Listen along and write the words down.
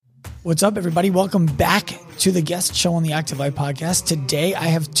What's up, everybody? Welcome back to the guest show on the Active Life podcast. Today, I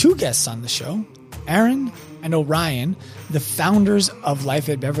have two guests on the show, Aaron and Orion, the founders of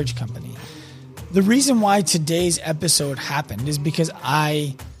LIFEAID Beverage Company. The reason why today's episode happened is because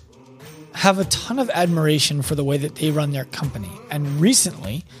I have a ton of admiration for the way that they run their company. And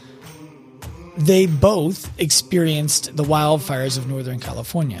recently, they both experienced the wildfires of Northern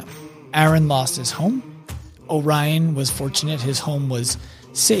California. Aaron lost his home. Orion was fortunate his home was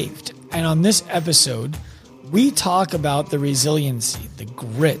saved. And on this episode, we talk about the resiliency, the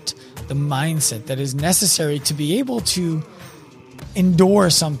grit, the mindset that is necessary to be able to endure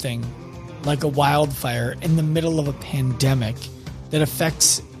something like a wildfire in the middle of a pandemic that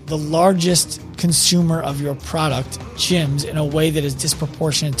affects the largest consumer of your product, gyms, in a way that is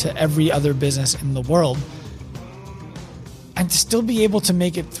disproportionate to every other business in the world. And to still be able to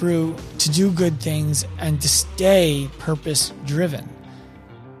make it through, to do good things, and to stay purpose-driven.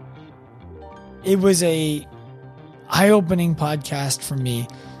 It was a eye-opening podcast for me.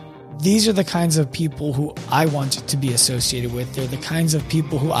 These are the kinds of people who I want to be associated with. They're the kinds of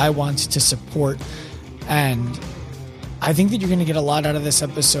people who I want to support. And I think that you're going to get a lot out of this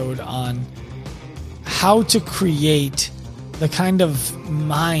episode on how to create the kind of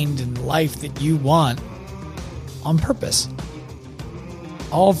mind and life that you want on purpose.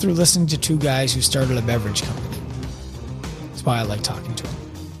 All through listening to two guys who started a beverage company. That's why I like talking to them.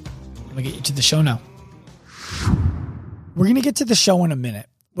 I'm going to get you to the show now. We're going to get to the show in a minute.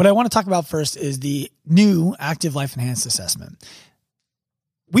 What I want to talk about first is the new Active Life Enhanced Assessment.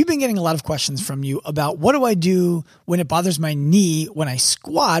 We've been getting a lot of questions from you about what do I do when it bothers my knee when I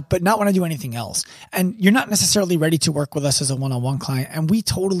squat, but not when I do anything else. And you're not necessarily ready to work with us as a one-on-one client, and we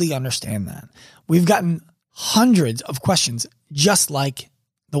totally understand that. We've gotten hundreds of questions just like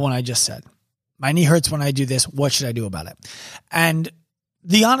the one I just said. My knee hurts when I do this. What should I do about it? And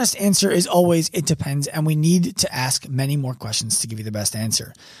the honest answer is always, it depends. And we need to ask many more questions to give you the best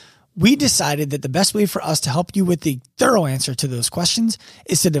answer. We decided that the best way for us to help you with the thorough answer to those questions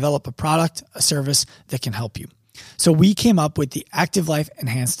is to develop a product, a service that can help you. So we came up with the Active Life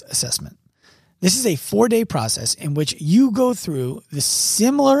Enhanced Assessment. This is a 4-day process in which you go through the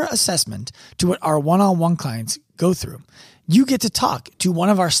similar assessment to what our one-on-one clients go through. You get to talk to one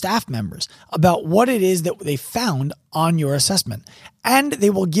of our staff members about what it is that they found on your assessment. And they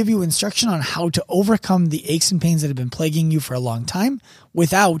will give you instruction on how to overcome the aches and pains that have been plaguing you for a long time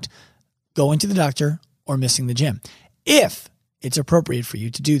without going to the doctor or missing the gym, if it's appropriate for you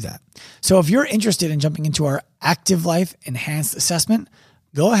to do that. So if you're interested in jumping into our Active Life Enhanced Assessment,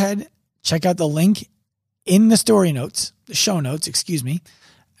 go ahead, check out the link in the show notes,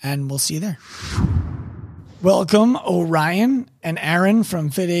 and we'll see you there. Welcome, Orion and Aaron from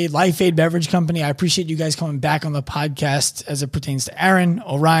LIFEAID Beverage Company. I appreciate you guys coming back on the podcast as it pertains to Aaron.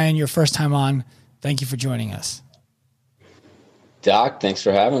 Orion, your first time on. Thank you for joining us. Doc, thanks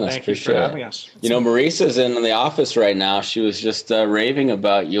for having us. Thank you for having us. You know, Marissa's in the office right now. She was just raving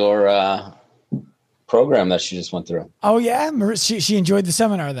about your program that she just went through. Oh, yeah? She enjoyed the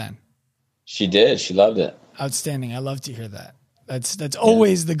seminar then? She did. She loved it. Outstanding. I love to hear that. That's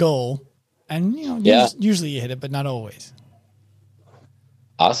always the goal. And, usually you hit it, but not always.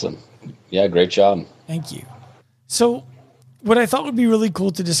 Awesome. Yeah, great job. Thank you. So what I thought would be really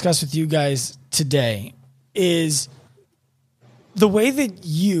cool to discuss with you guys today is the way that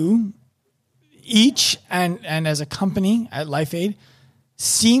you each and as a company at LIFEAID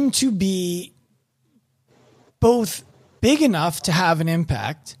seem to be both big enough to have an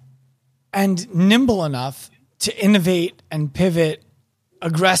impact and nimble enough to innovate and pivot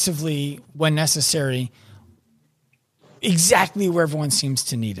aggressively when necessary, exactly where everyone seems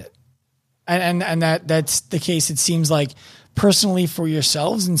to need it. And that's the case, it seems like, personally for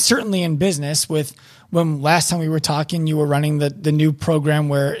yourselves, and certainly in business. With when last time we were talking, you were running the new program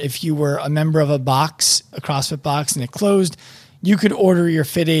where if you were a member of a CrossFit box, and it closed, you could order your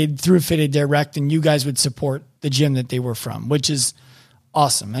FitAid through FitAid Direct, and you guys would support the gym that they were from, which is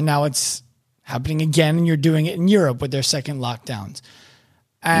awesome. And now it's happening again, and you're doing it in Europe with their second lockdowns.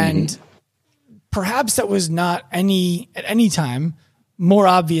 And perhaps that was not at any time more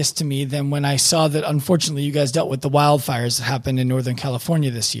obvious to me than when I saw that, unfortunately, you guys dealt with the wildfires that happened in Northern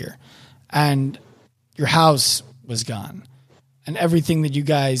California this year, and your house was gone, and everything that you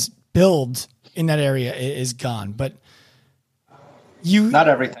guys build in that area is gone. But not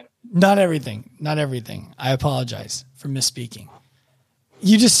everything. I apologize for misspeaking.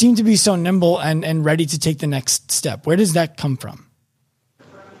 You just seem to be so nimble and ready to take the next step. Where does that come from?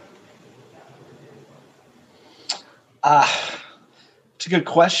 It's a good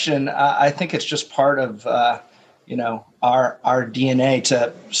question. I think it's just part of, our DNA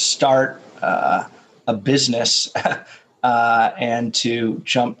to start a business and to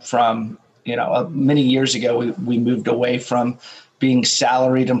jump from, many years ago, we moved away from being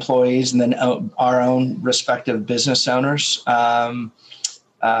salaried employees and then our own respective business owners.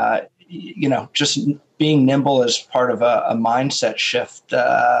 Just being nimble is part of a mindset shift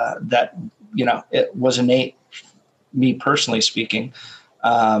that, it was innate, me personally speaking.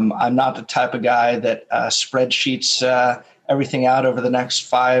 I'm not the type of guy that spreadsheets everything out over the next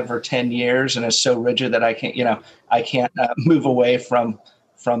 5 or 10 years and is so rigid that I can't move away from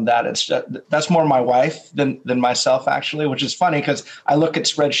that. That's more my wife than myself, actually, which is funny because I look at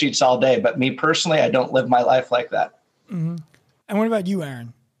spreadsheets all day, but me personally, I don't live my life like that. Mm-hmm. And what about you,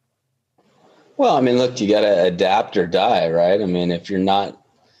 Aaron? Well, I mean, look, you got to adapt or die, right? I mean, if you're not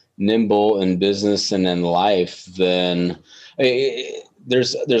nimble in business and in life, then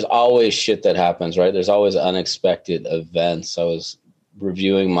there's always shit that happens, right? There's always unexpected events. I was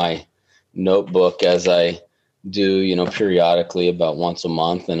reviewing my notebook as I do, periodically about once a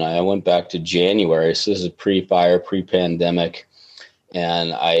month. And I went back to January. So this is pre-fire, pre-pandemic.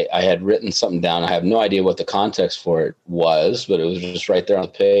 And I had written something down. I have no idea what the context for it was, but it was just right there on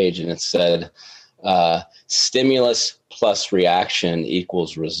the page. And it said, stimulus plus reaction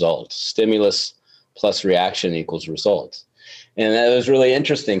equals result. Stimulus plus reaction equals result. And that was really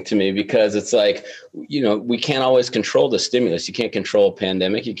interesting to me because it's like, we can't always control the stimulus. You can't control a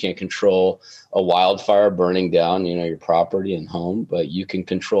pandemic. You can't control a wildfire burning down, your property and home, but you can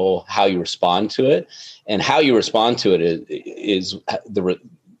control how you respond to it. And how you respond to it is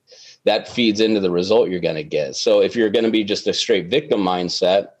that feeds into the result you're going to get. So if you're going to be just a straight victim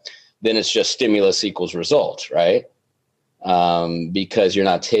mindset, then it's just stimulus equals result, right? Because you're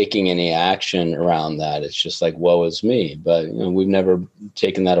not taking any action around that. It's just like, woe is me. But we've never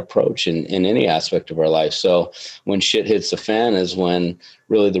taken that approach in any aspect of our life. So when shit hits the fan is when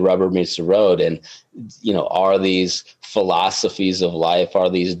really the rubber meets the road. And, are these philosophies of life, are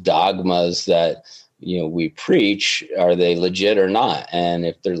these dogmas that, we preach, are they legit or not? And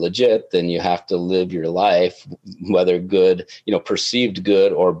if they're legit, then you have to live your life, whether good, perceived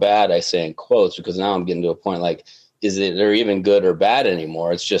good or bad, I say in quotes, because now I'm getting to a point like, is it they're even good or bad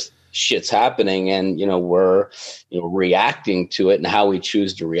anymore? It's just shit's happening and, we're, reacting to it, and how we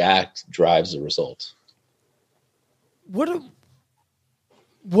choose to react drives the result. What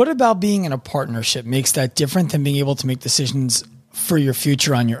about being in a partnership makes that different than being able to make decisions for your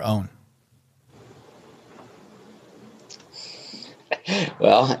future on your own?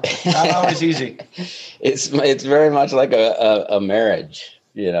 Well, not always easy. It's very much like a marriage,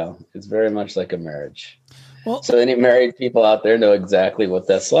 it's very much like a marriage. Well, so any married people out there know exactly what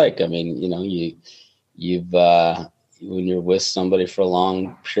that's like. I mean, you've when you're with somebody for a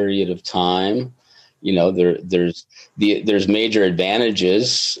long period of time, there's major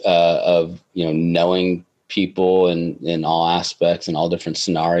advantages of knowing people in all aspects and all different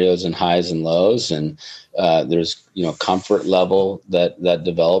scenarios and highs and lows, and there's comfort level that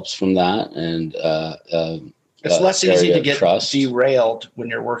develops from that, and it's less easy to get derailed when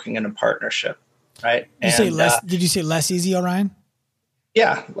you're working in a partnership. Right. Did you say less easy, Orion?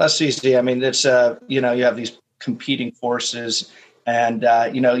 Yeah, less easy. I mean, it's, you have these competing forces and,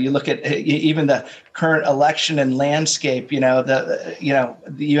 you look at even the current election and landscape, you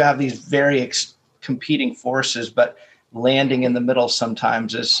have these very competing forces, but landing in the middle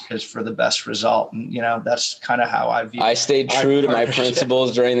sometimes is for the best result. And, that's kind of how I view it. I stayed true to my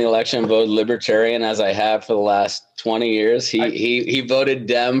principles during the election, voted Libertarian as I have for the last 20 years. He voted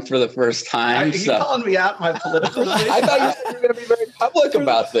Dem for the first time. Are you calling me out my political beliefs? I thought you were going to be very public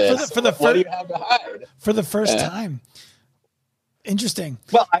about this. What do you have to hide? For the first time. Interesting.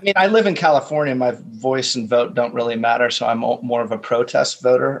 Well, I mean, I live in California. My voice and vote don't really matter, so I'm more of a protest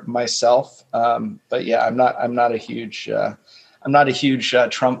voter myself. But yeah, I'm not a huge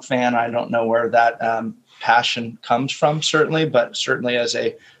Trump fan. I don't know where that passion comes from, but certainly as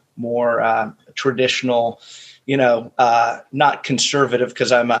a more traditional, not conservative,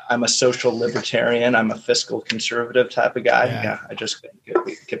 because I'm a social libertarian. I'm a fiscal conservative type of guy. Yeah, I just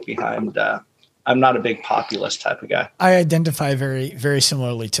get behind. I'm not a big populist type of guy. I identify very, very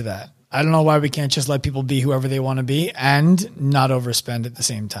similarly to that. I don't know why we can't just let people be whoever they want to be and not overspend at the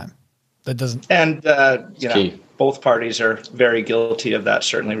same time. That doesn't. And, both parties are very guilty of that,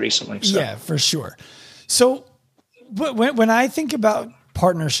 certainly recently. So. Yeah, for sure. So when I think about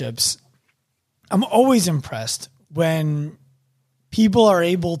partnerships, I'm always impressed when people are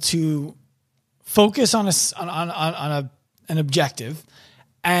able to focus on an objective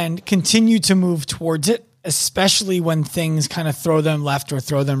and continue to move towards it, especially when things kind of throw them left or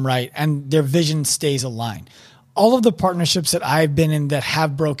throw them right and their vision stays aligned. all of the partnerships that I've been in that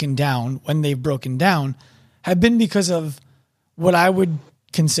have broken down, when they've broken down, have been because of what I would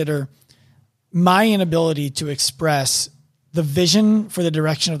consider my inability to express the vision for the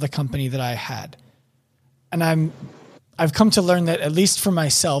direction of the company that I had. And I've come to learn that, at least for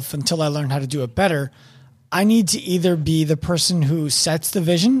myself, until I learn how to do it better, I need to either be the person who sets the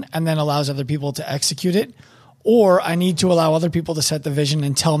vision and then allows other people to execute it, or I need to allow other people to set the vision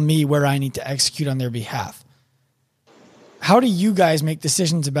and tell me where I need to execute on their behalf. How do you guys make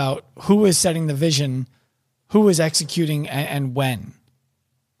decisions about who is setting the vision, who is executing, and when?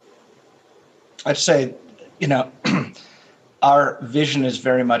 I'd say, our vision is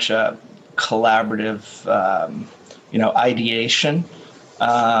very much a collaborative, ideation.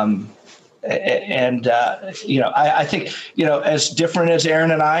 I think, as different as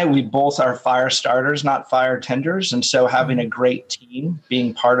Aaron and I, we both are fire starters, not fire tenders. And so having a great team,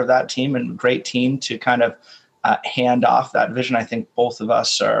 being part of that team, and a great team to kind of hand off that vision, I think both of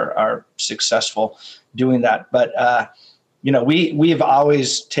us are successful doing that. But, we've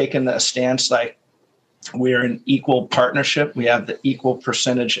always taken the stance like we're an equal partnership. We have the equal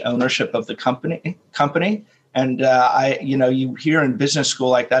percentage ownership of the company. And you hear in business school,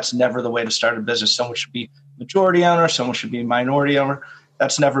 like that's never the way to start a business. Someone should be majority owner, someone should be minority owner.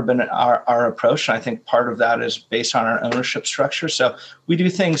 That's never been our approach. And I think part of that is based on our ownership structure. So we do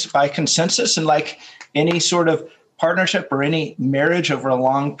things by consensus, and like any sort of partnership or any marriage over a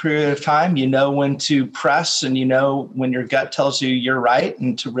long period of time, you know when to press, and you know when your gut tells you you're right,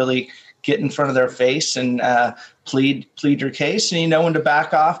 and to really get in front of their face and plead your case, and you know when to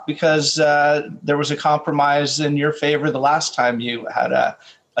back off because there was a compromise in your favor the last time you had a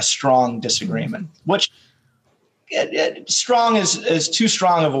strong disagreement. Which strong is too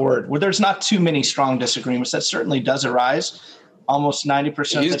strong of a word. Where there's not too many strong disagreements. That certainly does arise. Almost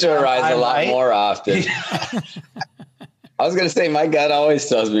 90%. It used to arise a lot more often. I was going to say, my gut always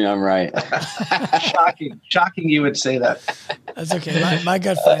tells me I'm right. Shocking you would say that. That's okay. My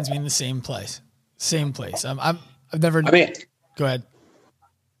gut finds me in the same place. I've never. Go ahead.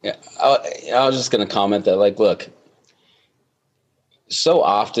 Yeah, I was just going to comment that, like, look, so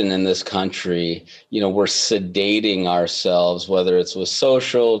often in this country, we're sedating ourselves, whether it's with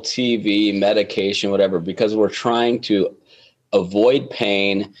social, TV, medication, whatever, because we're trying to avoid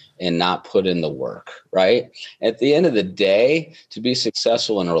pain and not put in the work, right? At the end of the day, to be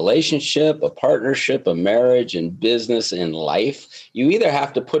successful in a relationship, a partnership, a marriage, in business, in life, you either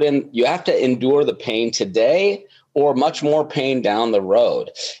have to endure the pain today or much more pain down the road.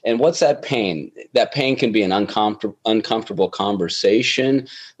 And what's that pain? That pain can be an uncomfortable conversation.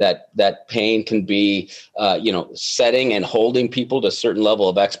 That pain can be, setting and holding people to a certain level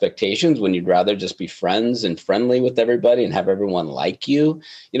of expectations when you'd rather just be friends and friendly with everybody and have everyone like you.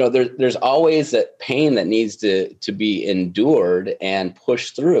 There's always that pain that needs to be endured and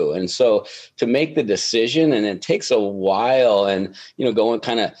pushed through. And so to make the decision, and it takes a while, and, going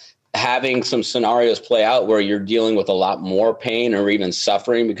kind of having some scenarios play out where you're dealing with a lot more pain or even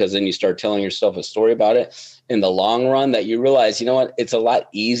suffering, because then you start telling yourself a story about it in the long run, that you realize, it's a lot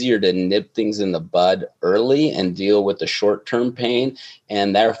easier to nip things in the bud early and deal with the short-term pain,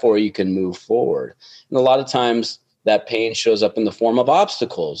 and therefore you can move forward. And a lot of times that pain shows up in the form of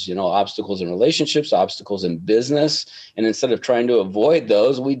obstacles, obstacles in relationships, obstacles in business. And instead of trying to avoid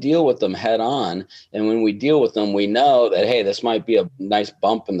those, we deal with them head on. And when we deal with them, we know that, hey, this might be a nice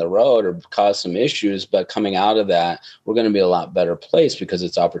bump in the road or cause some issues, but coming out of that, we're going to be a lot better place because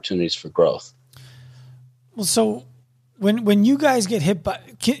it's opportunities for growth. Well, so when you guys get hit by,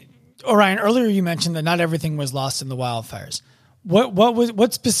 Orion, earlier you mentioned that not everything was lost in the wildfires.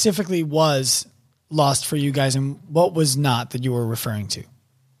 What specifically was lost for you guys, and what was not that you were referring to?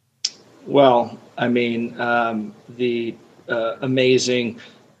 Well, I mean, the amazing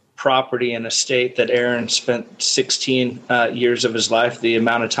property and estate that Aaron spent 16 years of his life, the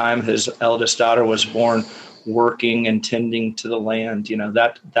amount of time his eldest daughter was born working and tending to the land,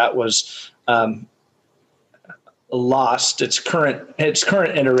 that was lost. Its current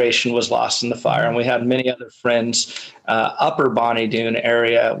iteration was lost in the fire. And we had many other friends. Upper Bonnie Doon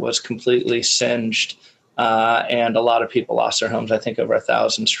area was completely singed. And a lot of people lost their homes. I think over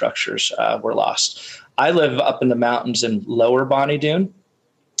 1,000 structures were lost. I live up in the mountains in Lower Bonnie Doon.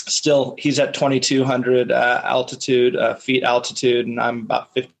 Still, he's at 2,200 feet altitude, and I'm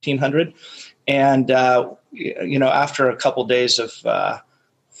about 1,500. And, after a couple days of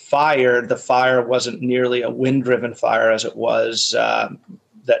fire, the fire wasn't nearly a wind-driven fire as it was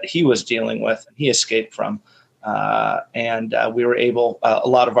that he was dealing with and he escaped from. And we were able, a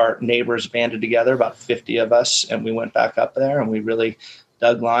lot of our neighbors banded together, about 50 of us, and we went back up there and we really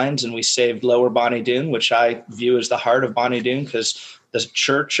dug lines, and we saved Lower Bonnie Doon, which I view as the heart of Bonnie Doon, because the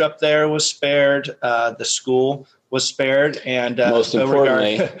church up there was spared, the school was spared, and most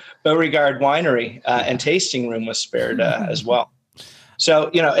importantly, Beauregard Winery and tasting room was spared as well. So,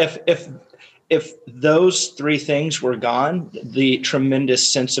 if those three things were gone, the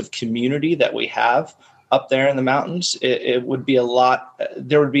tremendous sense of community that we have up there in the mountains, it would be a lot.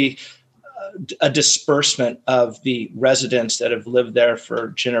 There would be a disbursement of the residents that have lived there for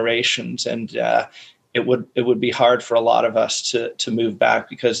generations, and it would be hard for a lot of us to move back,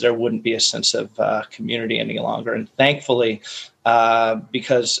 because there wouldn't be a sense of community any longer. And thankfully,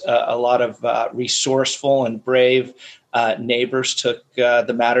 because a lot of resourceful and brave neighbors took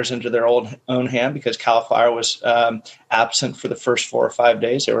the matters into their own hand, because CAL FIRE was absent for the first 4 or 5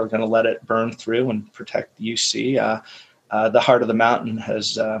 days. They were going to let it burn through and protect the UC. The heart of the mountain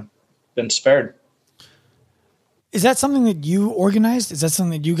has been spared. Is that something that you organized? Is that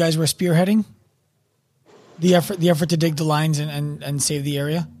something that you guys were spearheading? The effort to dig the lines and save the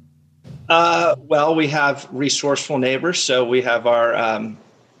area? Well, we have resourceful neighbors. So we have our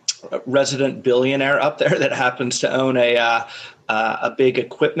resident billionaire up there that happens to own a big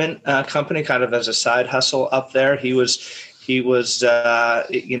equipment company, kind of as a side hustle up there. He was in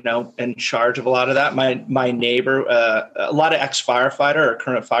charge of a lot of that. My neighbor, a lot of ex-firefighter or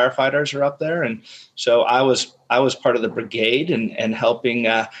current firefighters are up there, and so I was part of the brigade and helping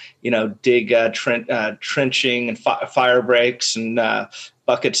dig trenching and fire breaks and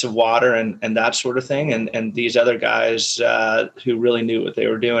buckets of water and that sort of thing. And these other guys who really knew what they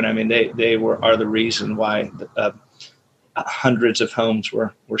were doing. I mean, they are the reason why hundreds of homes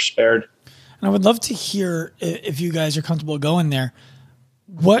were spared. And I would love to hear, if you guys are comfortable going there,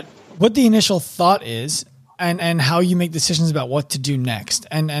 what the initial thought is and how you make decisions about what to do next.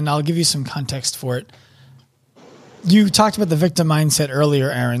 And I'll give you some context for it. You talked about the victim mindset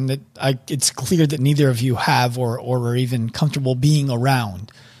earlier, Aaron, that it's clear that neither of you have or are even comfortable being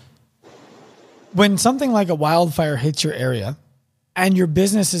around. When something like a wildfire hits your area and your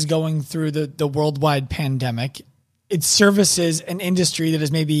business is going through the worldwide pandemic, it services an industry that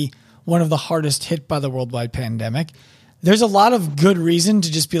is maybe one of the hardest hit by the worldwide pandemic. There's a lot of good reason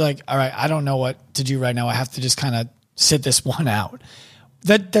to just be like, all right, I don't know what to do right now. I have to just kind of sit this one out.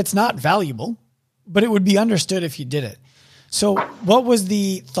 That's not valuable, but it would be understood if you did it. So what was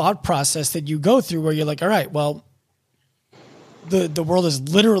the thought process that you go through where you're like, all right, well, the world is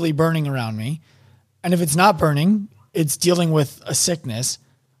literally burning around me. And if it's not burning, it's dealing with a sickness.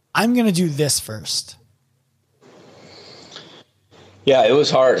 I'm going to do this first. Yeah, it was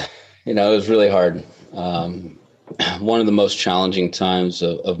hard. It was really hard. One of the most challenging times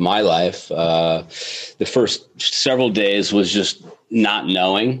of my life. The first several days was just not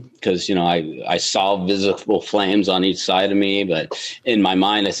knowing, because, I saw visible flames on each side of me. But in my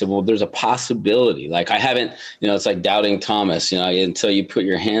mind, I said, well, there's a possibility. Like I haven't, it's like doubting Thomas, until you put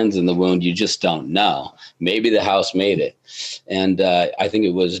your hands in the wound, you just don't know. Maybe the house made it. And I think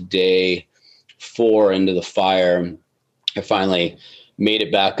it was day 4 into the fire, I finally made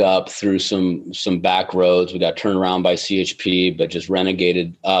it back up through some back roads. We got turned around by CHP, but just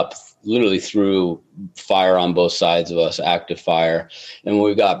renegated up literally through fire on both sides of us, active fire. And when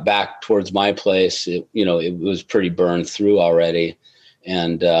we got back towards my place, it was pretty burned through already,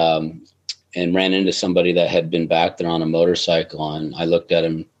 and ran into somebody that had been back there on a motorcycle. And I looked at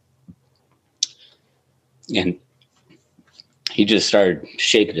him and he just started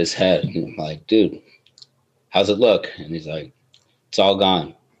shaking his head. And I'm like, dude, how's it look? And he's like, it's all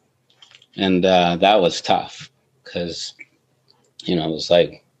gone. And that was tough, because, it was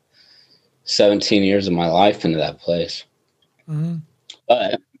like 17 years of my life into that place. Mm-hmm.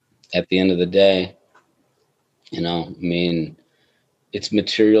 But at the end of the day, it's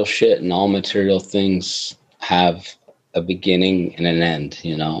material shit, and all material things have a beginning and an end.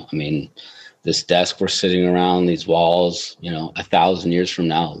 This desk we're sitting around, these walls, 1,000 years from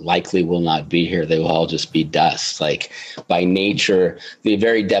now likely will not be here. They will all just be dust. Like by nature, the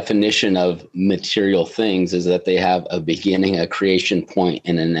very definition of material things is that they have a beginning, a creation point,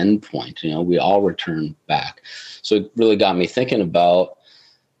 and an end point. We all return back. So it really got me thinking about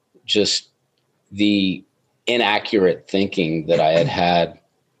just the inaccurate thinking that I had,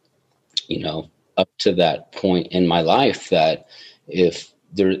 up to that point in my life, that if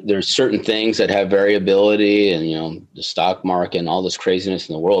there's certain things that have variability, and, the stock market and all this craziness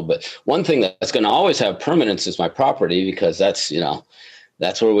in the world. But one thing that's going to always have permanence is my property, because that's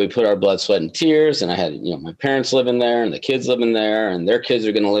where we put our blood, sweat, and tears. And I had, my parents living there, and the kids living there, and their kids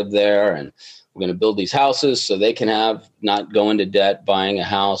are going to live there. And we're going to build these houses so they can not go into debt buying a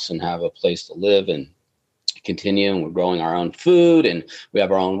house and have a place to live and continue, and we're growing our own food, and we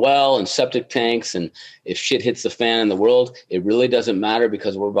have our own well and septic tanks. And if shit hits the fan in the world, it really doesn't matter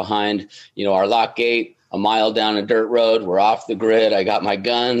because we're behind, our lock gate a mile down a dirt road. We're off the grid. I got my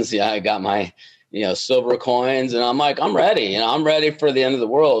guns. Yeah, I got my, silver coins. And I'm like, I'm ready. I'm ready for the end of the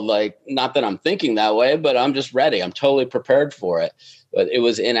world. Like, not that I'm thinking that way, but I'm just ready. I'm totally prepared for it. But it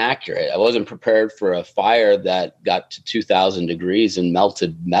was inaccurate. I wasn't prepared for a fire that got to 2,000 degrees and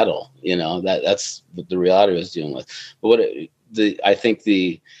melted metal. That's what the reality I was dealing with. But I think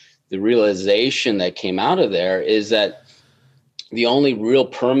the realization that came out of there is that the only real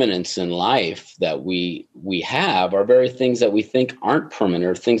permanence in life that we have are very things that we think aren't permanent,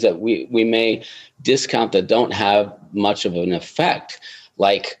 or things that we may discount that don't have much of an effect,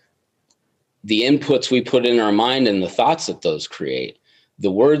 like the inputs we put in our mind and the thoughts that those create, the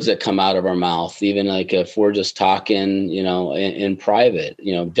words that come out of our mouth, even like if we're just talking, in private,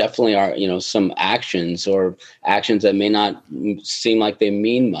 definitely are, some actions that may not seem like they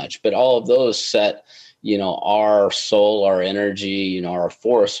mean much, but all of those set, our soul, our energy, our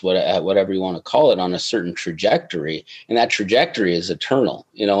force, whatever you want to call it, on a certain trajectory. And that trajectory is eternal.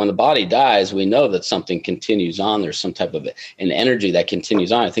 When the body dies, we know that something continues on. There's some type of an energy that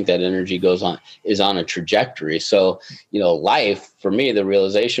continues on. I think that energy is on a trajectory. So, life for me, the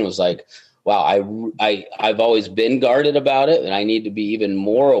realization was like, wow, I've always been guarded about it. And I need to be even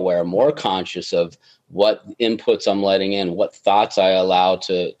more aware, more conscious of what inputs I'm letting in, what thoughts I allow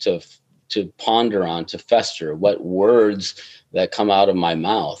to ponder on, to fester, what words that come out of my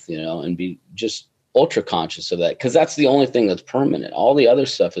mouth, and be just ultra conscious of that. Cause that's the only thing that's permanent. All the other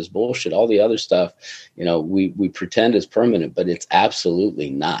stuff is bullshit. All the other stuff, we pretend is permanent, but it's absolutely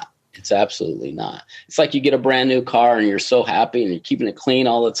not. It's absolutely not. It's like you get a brand new car and you're so happy and you're keeping it clean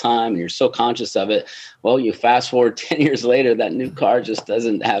all the time and you're so conscious of it. Well, you fast forward 10 years later, that new car just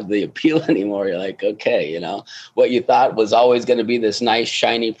doesn't have the appeal anymore. You're like, okay, what you thought was always going to be this nice,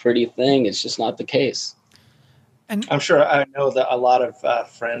 shiny, pretty thing, it's just not the case. And I'm sure I know that a lot of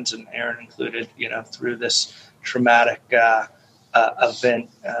friends, and Aaron included, through this traumatic event,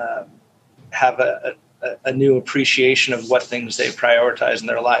 have a new appreciation of what things they prioritize in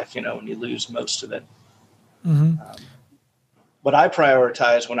their life, when you lose most of it. Mm-hmm. What I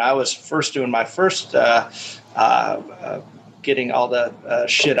prioritized when I was first doing my first getting all the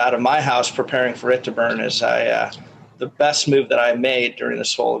shit out of my house, preparing for it to burn, is the best move that I made during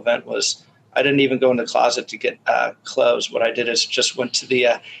this whole event was I didn't even go in the closet to get clothes. What I did is just went to the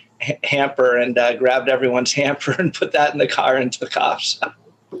hamper and grabbed everyone's hamper and put that in the car and took off. So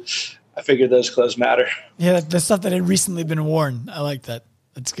I figured those clothes matter. Yeah, the stuff that had recently been worn. I like that.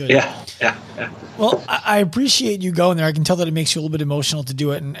 That's good. Yeah. Well, I appreciate you going there. I can tell that it makes you a little bit emotional to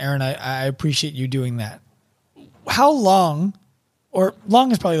do it. And Aaron, I appreciate you doing that. How long, or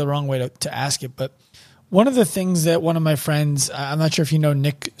long is probably the wrong way to ask it, but one of the things that one of my friends, I'm not sure if you know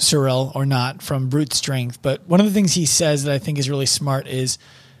Nick Sorrell or not from Brute Strength, but one of the things he says that I think is really smart is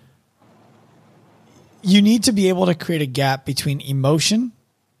you need to be able to create a gap between emotion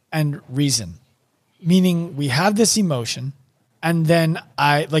and reason. Meaning we have this emotion, and then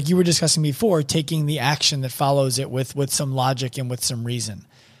like you were discussing before, taking the action that follows it with some logic and with some reason.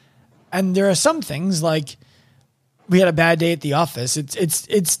 And there are some things like we had a bad day at the office.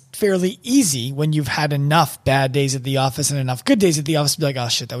 It's fairly easy when you've had enough bad days at the office and enough good days at the office to be like, oh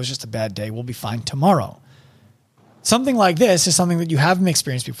shit, that was just a bad day. We'll be fine tomorrow. Something like this is something that you haven't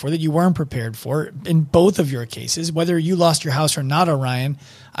experienced before, that you weren't prepared for in both of your cases. Whether you lost your house or not, Orion,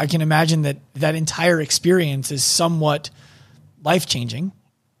 I can imagine that entire experience is somewhat life-changing.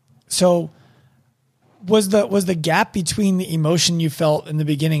 So was the gap between the emotion you felt in the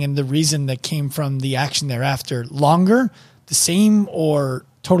beginning and the reason that came from the action thereafter longer, the same, or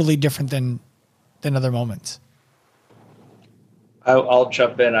totally different than other moments? I'll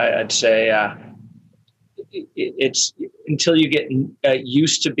jump in. I'd say it's until you get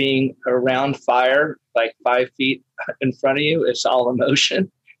used to being around fire, like 5 feet in front of you, it's all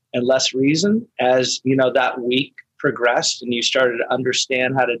emotion and less reason. As that week progressed and you started to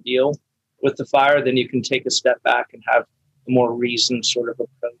understand how to deal with the fire, then you can take a step back and have a more reasoned sort of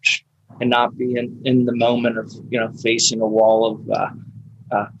approach and not be in the moment of, facing a wall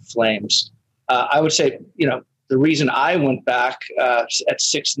of flames. I would say, the reason I went back at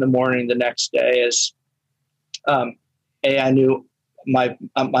 6 a.m. the next day is, I knew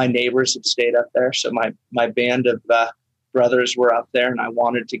my neighbors had stayed up there. So my band of brothers were up there, and I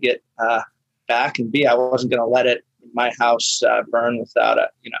wanted to get back, and B, I wasn't going to let my house burn without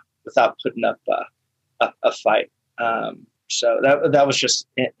putting up a fight. So that was just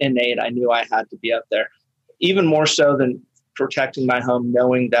innate. I knew I had to be up there, even more so than protecting my home,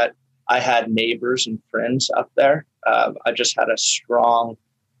 knowing that I had neighbors and friends up there. I just had a strong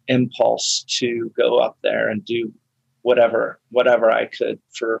impulse to go up there and do whatever I could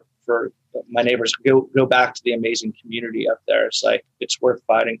for my neighbors. Go back to the amazing community up there. It's like, it's worth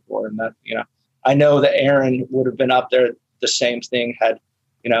fighting for. And that, I know that Aaron would have been up there. The same thing had,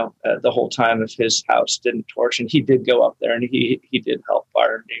 the whole time if his house didn't torch, and he did go up there and he did help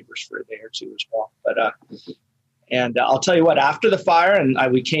our neighbors for a day or two as well. But, and I'll tell you what, after the fire and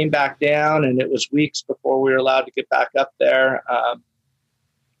we came back down, and it was weeks before we were allowed to get back up there. I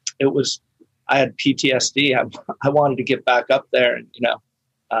had PTSD. I wanted to get back up there, and,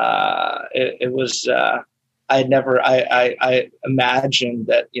 I imagined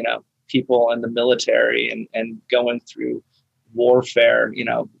that, people in the military and going through warfare,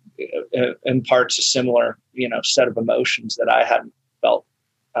 imparts a similar, set of emotions that I hadn't felt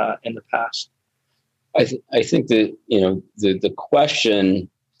in the past. I think that, the question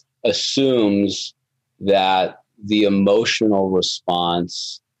assumes that the emotional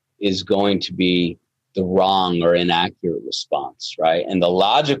response is going to be the wrong or inaccurate response, right? And the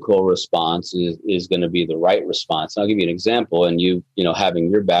logical response is going to be the right response. And I'll give you an example, and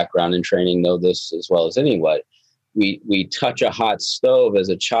having your background in training, know this as well as anyone. We touch a hot stove as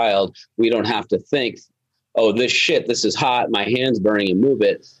a child. We don't have to think, oh, this is hot, my hand's burning, and move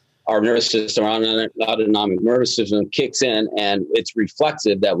it. Our nervous system, our autonomic nervous system kicks in, and it's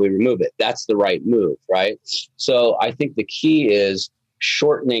reflexive that we remove it. That's the right move, right? So I think the key is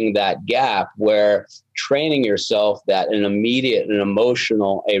shortening that gap where training yourself that an immediate, an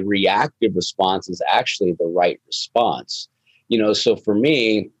emotional, a reactive response is actually the right response. So for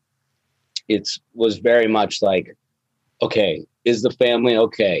me, it was very much like, okay, is the family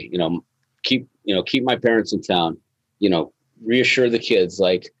okay? Keep my parents in town, reassure the kids.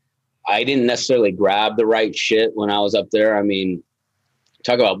 Like, I didn't necessarily grab the right shit when I was up there. I mean,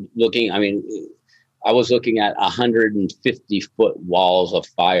 talk about looking. I mean, I was looking at 150-foot walls of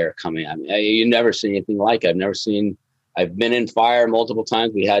fire coming. I mean, you never see anything like it. I've been in fire multiple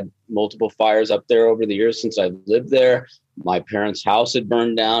times. We had multiple fires up there over the years since I've lived there. My parents' house had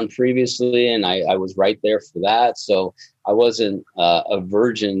burned down previously, and I was right there for that. So I wasn't a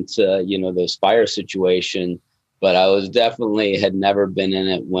virgin to, those fire situation, but I was definitely had never been in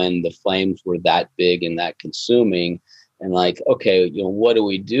it when the flames were that big and that consuming. And like, okay, what do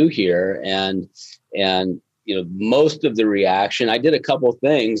we do here? And most of the reaction, I did a couple of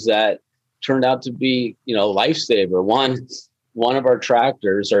things that turned out to be, lifesaver. One of our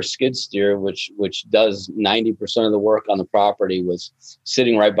tractors, our skid steer, which does 90% of the work on the property, was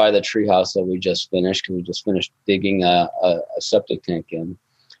sitting right by the treehouse that we just finished, because we just finished digging a septic tank in.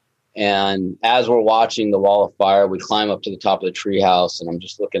 And as we're watching the wall of fire, we climb up to the top of the treehouse, and I'm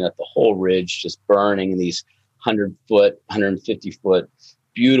just looking at the whole ridge just burning, and these 100-foot, 150-foot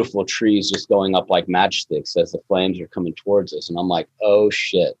beautiful trees just going up like matchsticks as the flames are coming towards us. And I'm like, oh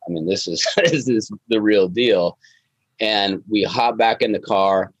shit. I mean, this is the real deal. And we hop back in the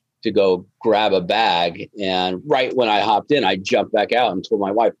car to go grab a bag. And right when I hopped in, I jumped back out and told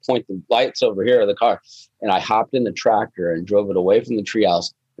my wife, point the lights over here of the car. And I hopped in the tractor and drove it away from the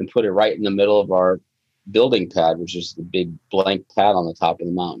treehouse and put it right in the middle of our building pad, which is the big blank pad on the top of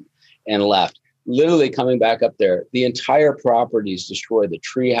the mountain, and left. Literally coming back up there, the entire property is destroyed. The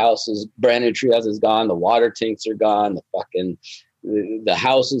tree houses, brand new tree house is gone. The water tanks are gone. The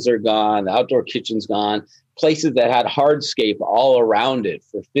houses are gone. The outdoor kitchen's gone. Places that had hardscape all around it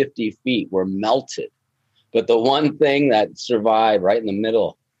for 50 feet were melted. But the one thing that survived right in the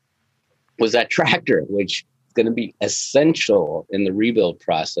middle was that tractor, which is going to be essential in the rebuild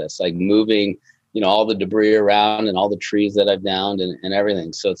process, like moving, all the debris around and all the trees that I've downed and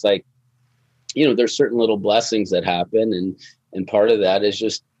everything. So it's like, there's certain little blessings that happen. And part of that is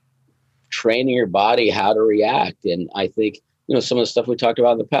just training your body how to react. And I think, some of the stuff we talked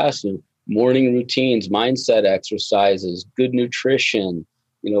about in the past, morning routines, mindset exercises, good nutrition,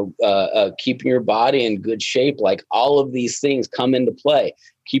 keeping your body in good shape, like all of these things come into play.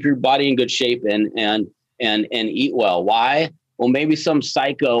 Keep your body in good shape and eat well. Why? Well, maybe some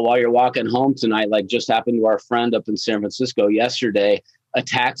psycho while you're walking home tonight, like just happened to our friend up in San Francisco yesterday,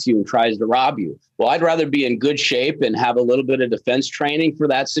 attacks you and tries to rob you. Well, I'd rather be in good shape and have a little bit of defense training for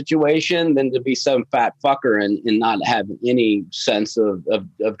that situation than to be some fat fucker and not have any sense of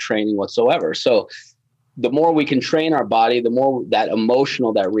training whatsoever. So the more we can train our body, the more that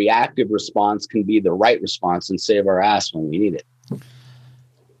emotional, that reactive response can be the right response and save our ass when we need it.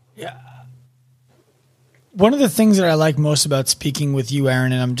 Yeah. One of the things that I like most about speaking with you,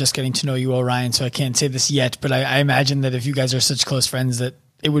 Aaron, and I'm just getting to know you, Orion, so I can't say this yet, but I imagine that if you guys are such close friends that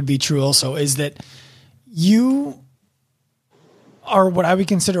it would be true also, is that you are what I would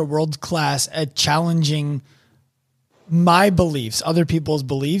consider world-class at challenging my beliefs, other people's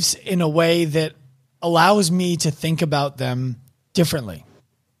beliefs, in a way that allows me to think about them differently.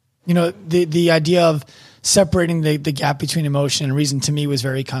 You know, the idea of separating the gap between emotion and reason to me was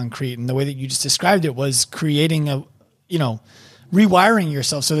very concrete. And the way that you just described it was creating rewiring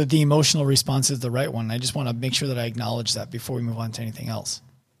yourself so that the emotional response is the right one. I just want to make sure that I acknowledge that before we move on to anything else.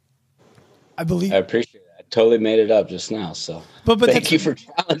 I appreciate it. I totally made it up just now. So but thank you for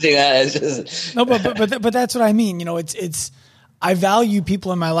challenging that. It's just... No, but that's what I mean. You know, it's, I value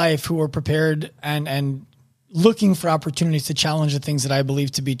people in my life who are prepared and looking for opportunities to challenge the things that I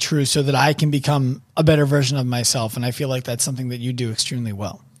believe to be true so that I can become a better version of myself. And I feel like that's something that you do extremely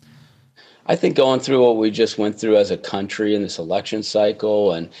well. I think going through what we just went through as a country in this election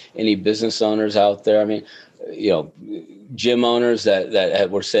cycle, and any business owners out there, I mean, you know, gym owners that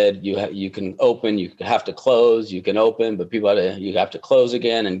were said you can open, you have to close, you can open, but you have to close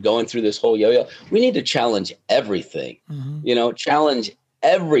again, and going through this whole yo-yo. We need to challenge everything, challenge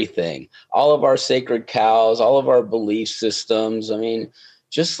everything, all of our sacred cows, all of our belief systems. I mean,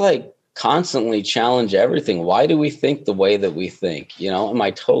 just like constantly challenge everything. Why do we think the way that we think? You know, am I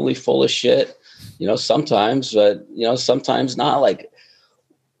totally full of shit? You know, sometimes, but sometimes not. Like,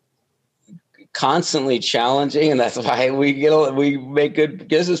 constantly challenging, and that's why we make good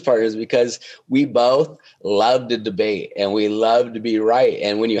business partners, because we both love to debate and we love to be right.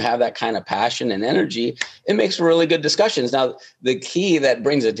 And when you have that kind of passion and energy, it makes for really good discussions. Now, the key that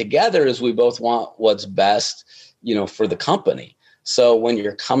brings it together is we both want what's best, for the company. So when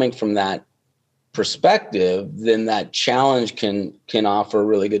you're coming from that perspective, then that challenge can offer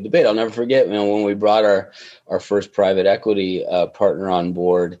really good debate. I'll never forget, when we brought our first private equity partner on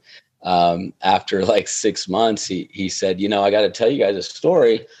board. After like 6 months, he said, I got to tell you guys a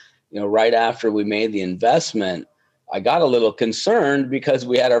story. Right after we made the investment, I got a little concerned because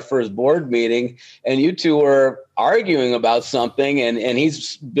we had our first board meeting and you two were arguing about something. And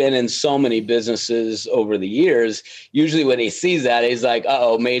he's been in so many businesses over the years. Usually when he sees that, he's like,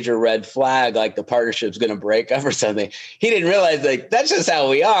 uh-oh, major red flag, like the partnership's going to break up or something. He didn't realize, like, that's just how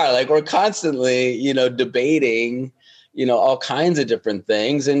we are. Like, we're constantly, debating all kinds of different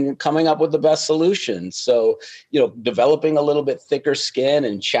things and coming up with the best solutions. So, developing a little bit thicker skin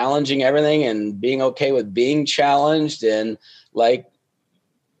and challenging everything and being okay with being challenged, and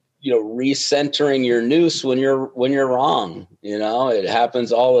recentering your noose when you're wrong. It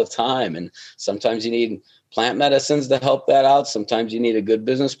happens all the time. And sometimes you need plant medicines to help that out. Sometimes you need a good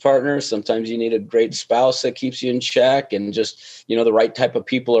business partner. Sometimes you need a great spouse that keeps you in check, and just, the right type of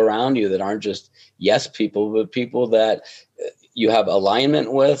people around you that aren't just yes people, but people that you have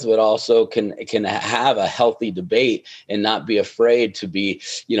alignment with, but also can have a healthy debate and not be afraid to be,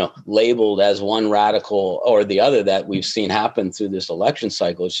 labeled as one radical or the other, that we've seen happen through this election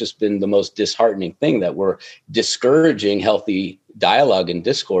cycle. It's just been the most disheartening thing that we're discouraging healthy dialogue and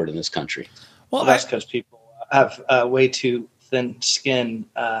discord in this country. Well, that's because people have way too thin skin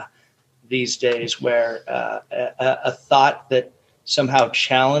these days, where a thought that somehow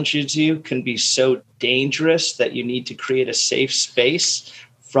challenges you can be so dangerous that you need to create a safe space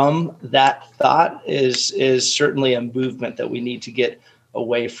from that thought is certainly a movement that we need to get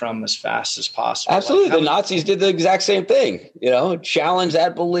away from as fast as possible. Absolutely. The Nazis did the exact same thing, challenge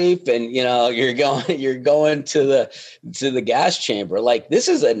that belief, and, you're going to the gas chamber. Like, this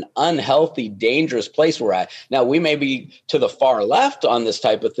is an unhealthy, dangerous place we're at. Now, we may be to the far left on this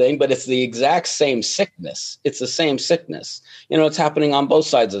type of thing, but it's the exact same sickness. It's the same sickness. It's happening on both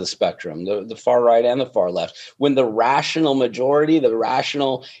sides of the spectrum, the far right and the far left. When the rational majority, the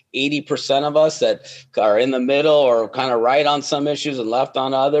rational 80% of us that are in the middle or kind of right on some issues and left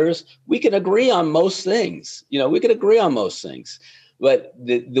on others, we can agree on most things. But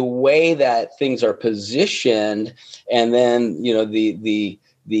the way that things are positioned, and then the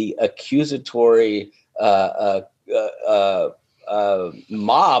accusatory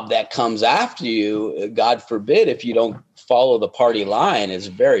mob that comes after you, God forbid, if you don't follow the party line, is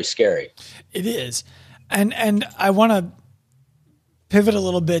very scary. It is, and I want to pivot a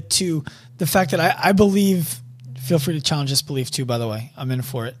little bit to the fact that I believe. Feel free to challenge this belief too, by the way. I'm in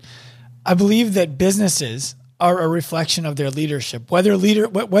for it. I believe that businesses are a reflection of their leadership, whether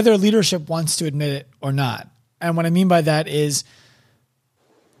leadership wants to admit it or not. And what I mean by that is,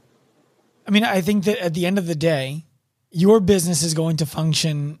 I think that at the end of the day, your business is going to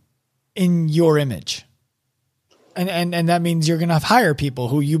function in your image. And that means you're going to hire people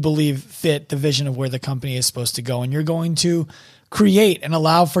who you believe fit the vision of where the company is supposed to go. And you're going to create and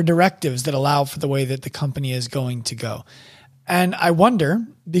allow for directives that allow for the way that the company is going to go. And I wonder,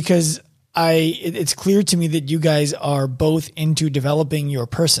 because it's clear to me that you guys are both into developing your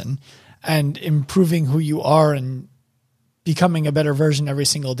person and improving who you are and becoming a better version every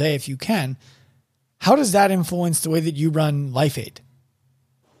single day if you can. How does that influence the way that you run LifeAid?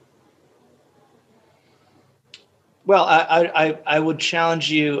 Well, I would challenge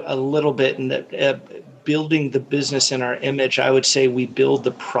you a little bit in that building the business in our image. I would say we build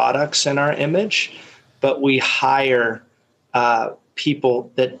the products in our image, but we hire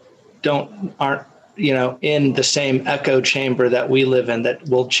people that aren't in the same echo chamber that we live in that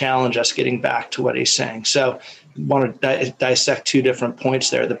will challenge us. Getting back to what he's saying, so I want to dissect two different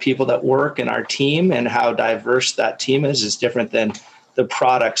points there. The people that work in our team and how diverse that team is different than the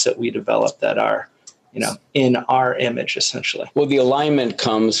products that we develop that are in our image, essentially. Well, the alignment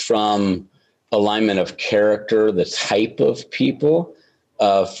comes from alignment of character, the type of people,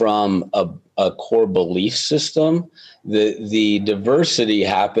 from a core belief system. The diversity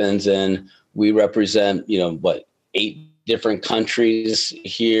happens, and we represent, 8 different countries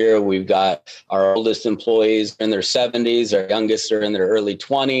here. We've got our oldest employees in their 70s, our youngest are in their early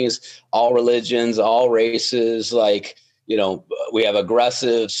 20s, all religions, all races, we have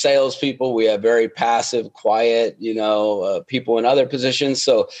aggressive salespeople. We have very passive, quiet, people in other positions.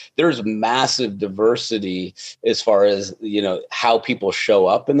 So there's massive diversity as far as, how people show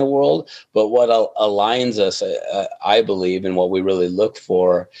up in the world. But what aligns us, I believe, and what we really look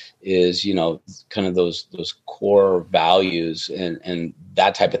for is, kind of those core values and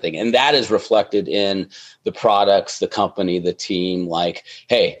that type of thing. And that is reflected in the products, the company, the team. Like,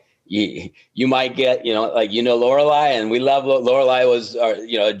 hey, you might get, Lorelei, and we love Lorelei was,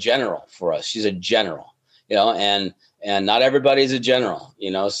 a general for us. She's a general, and not everybody's a general.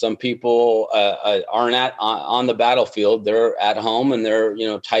 Some people aren't on the battlefield. They're at home and they're,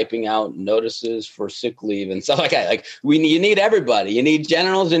 typing out notices for sick leave and stuff like that. Like you need everybody. You need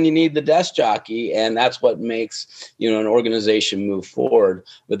generals and you need the desk jockey. And that's what makes, an organization move forward.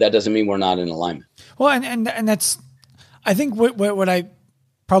 But that doesn't mean we're not in alignment. Well, and that's, I think what I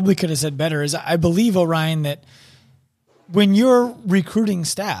probably could have said better is I believe, Orion, that when you're recruiting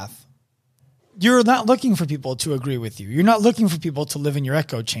staff, you're not looking for people to agree with you. You're not looking for people to live in your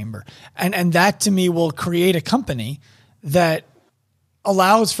echo chamber. And that to me will create a company that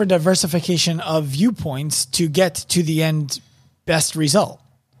allows for diversification of viewpoints to get to the end best result.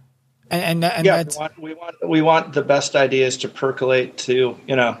 And that's, we want the best ideas to percolate to,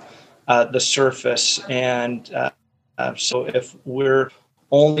 the surface. And so if we're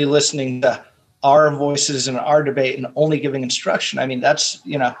only listening to our voices and our debate and only giving instruction, I mean, that's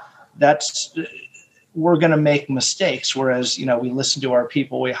we're going to make mistakes. Whereas, we listen to our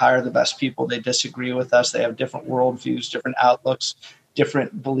people, we hire the best people. They disagree with us. They have different worldviews, different outlooks,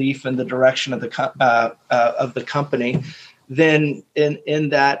 different belief in the direction of the company. Then in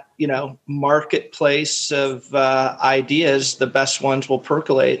that, marketplace of ideas, the best ones will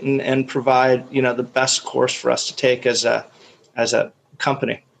percolate and provide, the best course for us to take as a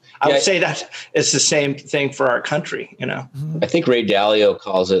company. I would say that it's the same thing for our country, I think Ray Dalio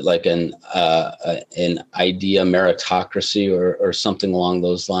calls it like an idea meritocracy or something along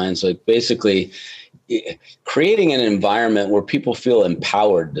those lines. Like basically creating an environment where people feel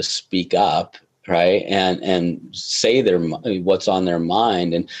empowered to speak up, right? And say what's on their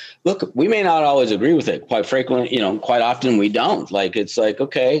mind. And look, we may not always agree with it. Quite frequently, quite often we don't. Like, it's like,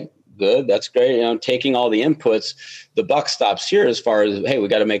 okay, good, that's great. Taking all the inputs, the buck stops here as far as, hey, we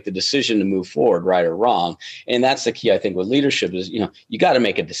got to make the decision to move forward, right or wrong. And that's the key, I think, with leadership is, you got to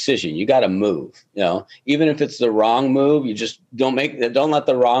make a decision. You got to move, even if it's the wrong move, you just don't let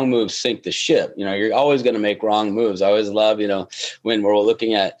the wrong move sink the ship. You're always going to make wrong moves. I always love, when we're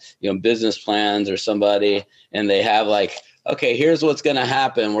looking at, business plans or somebody and they have like, okay, here's what's going to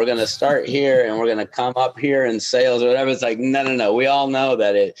happen. We're going to start here and we're going to come up here in sales or whatever. It's like, no. We all know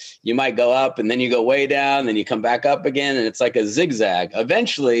that you might go up and then you go way down, then you come back up again. And it's like a zigzag.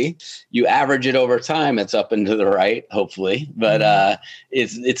 Eventually you average it over time. It's up and to the right, hopefully, but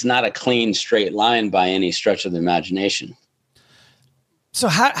it's not a clean straight line by any stretch of the imagination. So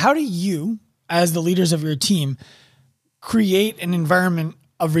how do you, as the leaders of your team, create an environment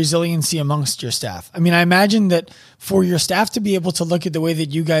of resiliency amongst your staff? I mean, I imagine that for your staff to be able to look at the way that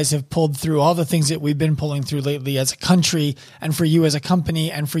you guys have pulled through all the things that we've been pulling through lately as a country and for you as a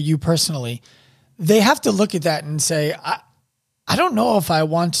company and for you personally, they have to look at that and say, I don't know if I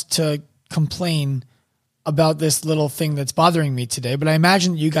want to complain about this little thing that's bothering me today, but I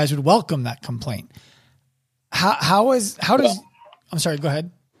imagine that you guys would welcome that complaint. I'm sorry, go ahead.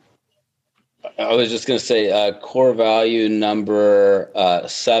 I was just going to say core value number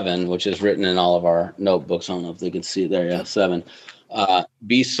 7, which is written in all of our notebooks. I don't know if they can see it there. Yeah, 7.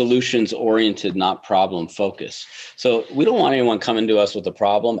 Be solutions oriented, not problem focused. So we don't want anyone coming to us with a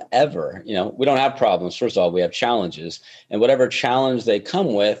problem ever. We don't have problems. First of all, we have challenges, and whatever challenge they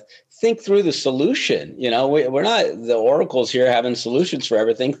come with, think through the solution. We're not the oracles here having solutions for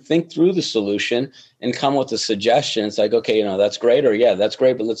everything. Think through the solution and come with a suggestion. It's like, okay, that's great, or yeah, that's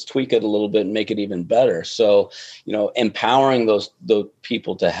great, but let's tweak it a little bit and make it even better. So, empowering those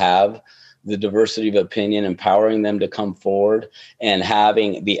people to have the diversity of opinion, empowering them to come forward, and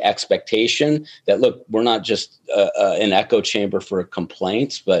having the expectation that, look, we're not just an echo chamber for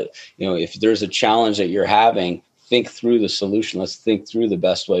complaints, but if there's a challenge that you're having, think through the solution. Let's think through the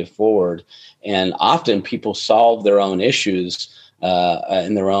best way forward. And often people solve their own issues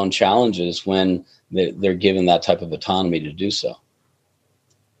and their own challenges when they're given that type of autonomy to do so.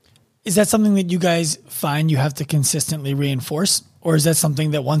 Is that something that you guys find you have to consistently reinforce? Or is that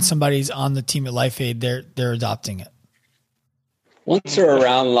something that once somebody's on the team at LIFEAID, they're adopting it? Once they're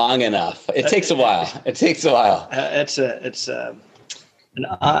around long enough, it takes a while. It's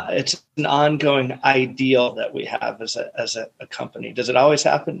an ongoing ideal that we have as a company. Does it always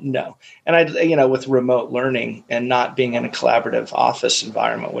happen? No. And with remote learning and not being in a collaborative office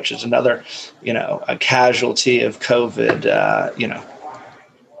environment, which is another, a casualty of COVID,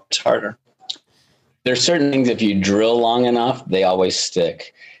 it's harder. There's certain things, if you drill long enough, they always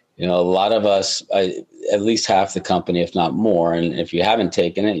stick. A lot of us, at least half the company, if not more, and if you haven't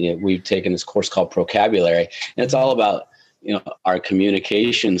taken it, we've taken this course called Vocabulary, and it's all about our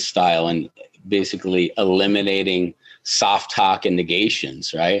communication style and basically eliminating soft talk and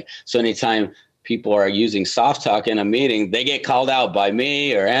negations, right? So anytime people are using soft talk in a meeting, they get called out by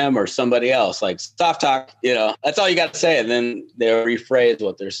me or M or somebody else, like soft talk, that's all you got to say. And then they rephrase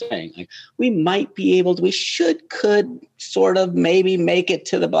what they're saying. Like, we might be able to, could sort of maybe make it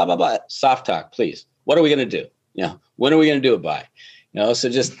to the blah, blah, blah. Soft talk, please. What are we going to do? When are we going to do it by? So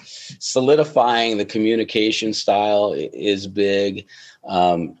just solidifying the communication style is big.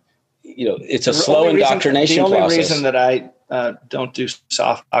 It's a slow indoctrination process. The only reason that I don't do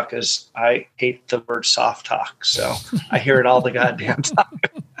soft talk is I hate the word soft talk. So I hear it all the goddamn time.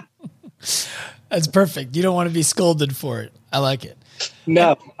 That's perfect. You don't want to be scolded for it. I like it.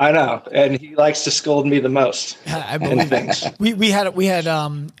 No, I know. And he likes to scold me the most. I believe things. We had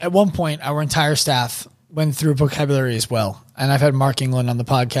at one point, our entire staff went through Vocabulary as well. And I've had Mark England on the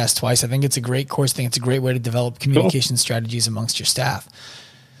podcast twice. I think it's a great course. I think it's a great way to develop communication strategies amongst your staff.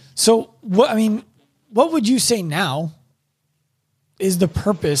 So what would you say now is the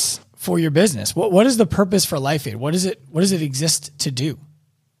purpose for your business? What is the purpose for LIFEAID? What does it exist to do?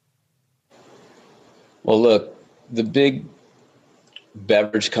 Well, look, the big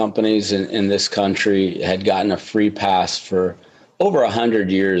beverage companies in this country had gotten a free pass for over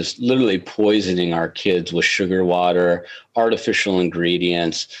 100 years, literally poisoning our kids with sugar water, artificial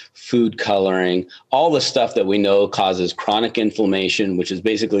ingredients, food coloring, all the stuff that we know causes chronic inflammation, which is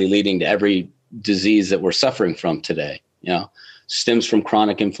basically leading to every disease that we're suffering from today. Stems from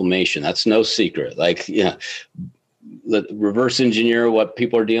chronic inflammation. That's no secret. Reverse engineer what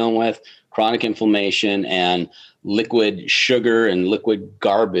people are dealing with. Chronic inflammation and liquid sugar and liquid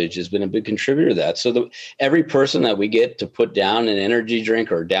garbage has been a big contributor to that. So every person that we get to put down an energy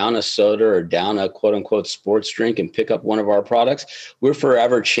drink or down a soda or down a quote unquote sports drink and pick up one of our products, we're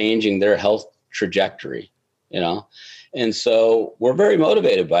forever changing their health trajectory, And so we're very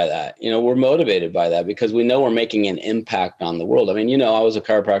motivated by that. We're motivated by that because we know we're making an impact on the world. I was a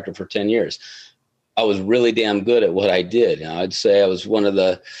chiropractor for 10 years. I was really damn good at what I did. I'd say I was one of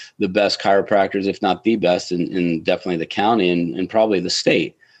the best chiropractors, if not the best in definitely the county and probably the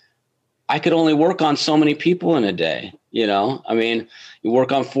state. I could only work on so many people in a day. You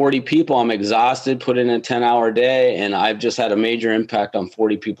work on 40 people, I'm exhausted, put in a 10-hour day, and I've just had a major impact on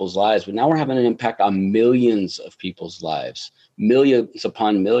 40 people's lives. But now we're having an impact on millions of people's lives, millions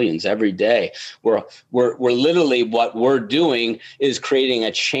upon millions every day. We're literally, what we're doing is creating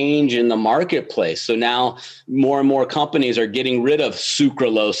a change in the marketplace. So now more and more companies are getting rid of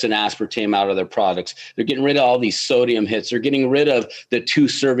sucralose and aspartame out of their products. They're getting rid of all these sodium hits. They're getting rid of the 2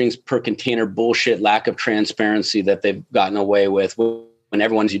 servings per container bullshit, lack of transparency that they've gotten away with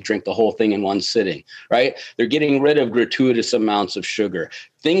when you drink the whole thing in one sitting, right? They're getting rid of gratuitous amounts of sugar.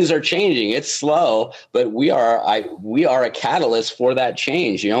 Things are changing. It's slow, but we are a catalyst for that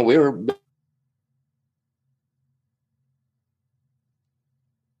change. We were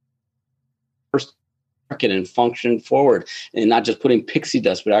first market and function forward, and not just putting pixie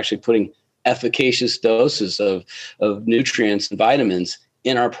dust, but actually putting efficacious doses of nutrients and vitamins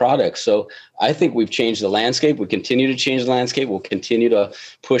in our products. So I think we've changed the landscape. We continue to change the landscape. We'll continue to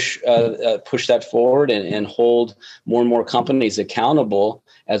push that forward and hold more and more companies accountable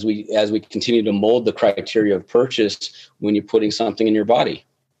as we continue to mold the criteria of purchase when you're putting something in your body.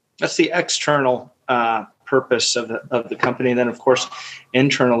 That's the external purpose of the company. And then, of course,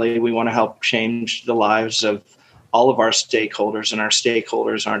 internally, we want to help change the lives of all of our stakeholders. And our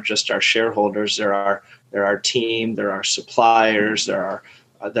stakeholders aren't just our shareholders. They're our team, they're our suppliers, they're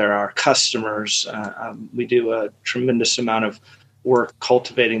our customers. We do a tremendous amount of work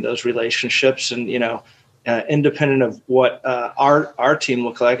cultivating those relationships. And, independent of what our team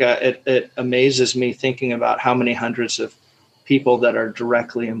look like, it amazes me thinking about how many hundreds of people that are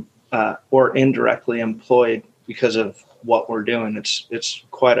directly or indirectly employed because of what we're doing. It's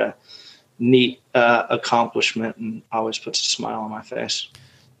quite a neat accomplishment, and always puts a smile on my face.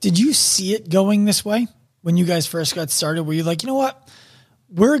 Did you see it going this way when you guys first got started? Were you like, you know what,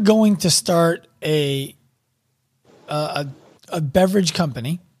 we're going to start a beverage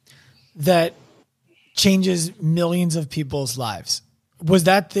company that changes millions of people's lives? Was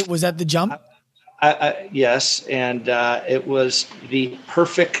that the jump? Yes, and it was the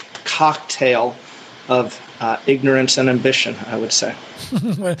perfect cocktail of ignorance and ambition, I would say.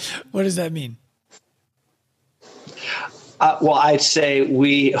 What does that mean? Well, I'd say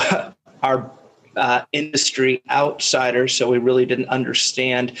we are industry outsiders, so we really didn't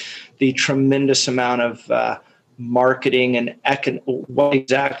understand the tremendous amount of marketing and what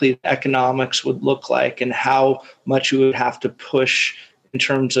exactly the economics would look like and how much we would have to push in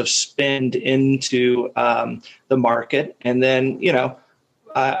terms of spend into the market. And then,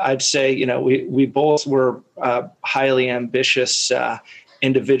 I'd say, we both were highly ambitious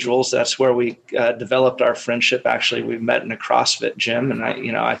individuals. That's where we developed our friendship. Actually, we met in a CrossFit gym. And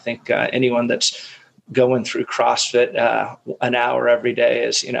I think anyone that's going through CrossFit an hour every day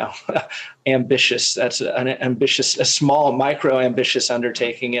is, ambitious. That's a small micro ambitious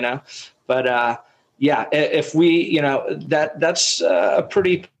undertaking, but yeah, if we, that's a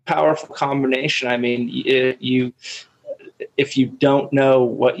pretty powerful combination. I mean, if you don't know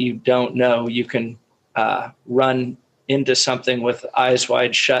what you don't know, you can run into something with eyes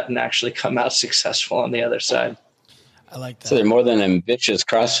wide shut and actually come out successful on the other side. I like that. So they're more than ambitious.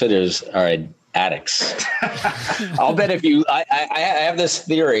 CrossFitters are addicts. I'll bet I have this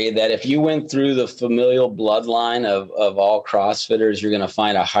theory that if you went through the familial bloodline of all CrossFitters, you're going to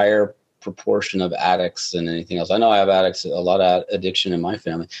find a higher proportion of addicts than anything else. I know I have addicts, a lot of addiction in my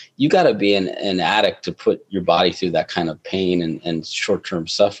family. You got to be an addict to put your body through that kind of pain and short-term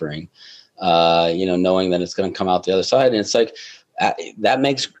suffering, knowing that it's going to come out the other side. And it's like, that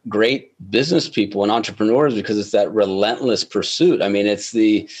makes great business people and entrepreneurs because it's that relentless pursuit. I mean, it's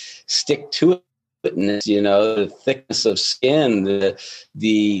the stick to itness, the thickness of skin,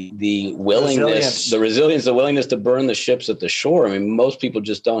 the willingness, the resilience, the willingness to burn the ships at the shore. I mean, most people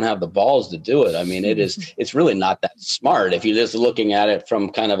just don't have the balls to do it. I mean, it's really not that smart. If you're just looking at it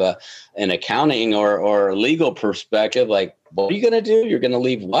from kind of an accounting or legal perspective, like, what are you going to do? You're going to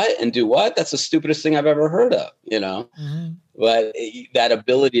leave what and do what? That's the stupidest thing I've ever heard of, Mm-hmm. But that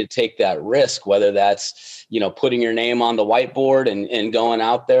ability to take that risk, whether that's, putting your name on the whiteboard and going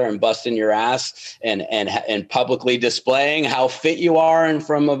out there and busting your ass and publicly displaying how fit you are in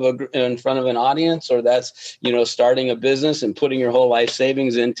front of an audience, or that's, starting a business and putting your whole life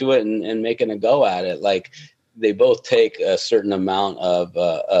savings into it and making a go at it. Like, they both take a certain amount of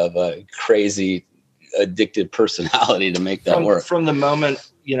a crazy addicted personality to make that work. From the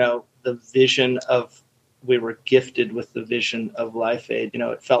moment, we were gifted with the vision of LIFEAID,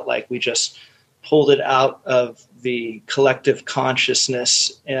 it felt like we just pulled it out of the collective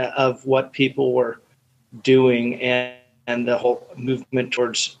consciousness of what people were doing, and the whole movement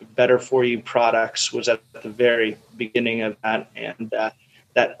towards better for you products was at the very beginning of that. And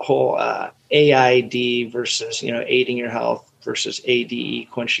that whole AID versus, aiding your health versus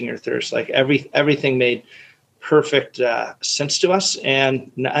ADE, quenching your thirst, like everything made perfect sense to us.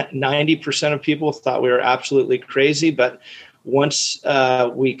 And 90% of people thought we were absolutely crazy. But once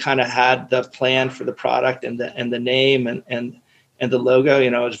we kind of had the plan for the product and the name and the logo,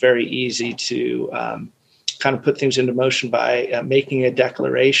 it was very easy to kind of put things into motion by making a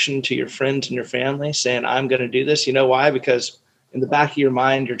declaration to your friends and your family saying, I'm going to do this. You know why? Because in the back of your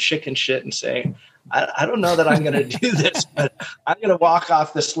mind, you're chicken shit and saying, I don't know that I'm going to do this, but I'm going to walk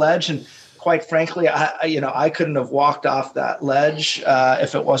off this ledge. And quite frankly, I couldn't have walked off that ledge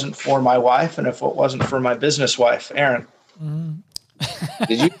if it wasn't for my wife and if it wasn't for my business wife, Erin. Mm-hmm.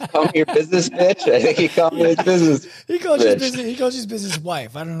 Did you call me your business bitch? I think he called me his business. He calls his business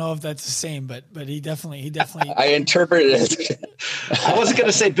wife. I don't know if that's the same, but he definitely. I interpret it as I wasn't going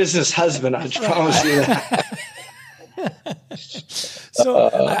to say business husband. I promise you that. So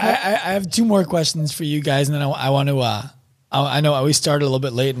I have two more questions for you guys, and then I want to. I know we started a little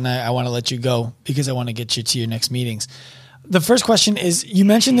bit late, and I want to let you go because I want to get you to your next meetings. The first question is: you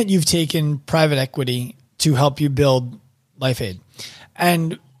mentioned that you've taken private equity to help you build LIFEAID,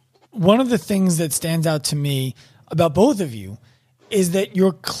 and one of the things that stands out to me about both of you is that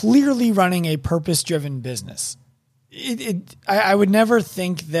you're clearly running a purpose-driven business. I would never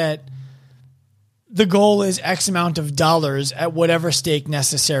think that the goal is X amount of dollars at whatever stake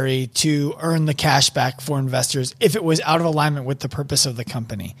necessary to earn the cash back for investors if it was out of alignment with the purpose of the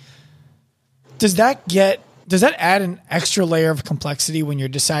company. Does that add an extra layer of complexity when you're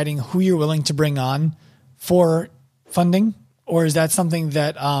deciding who you're willing to bring on for funding? Or is that something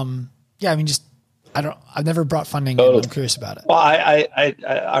that, I've never brought funding in. I'm curious about it. Well,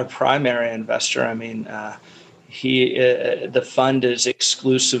 our primary investor, the fund is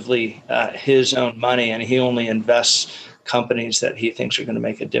exclusively his own money, and he only invests companies that he thinks are going to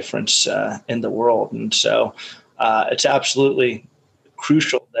make a difference in the world. And so it's absolutely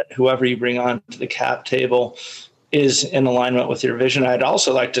crucial that whoever you bring on to the cap table is in alignment with your vision. I'd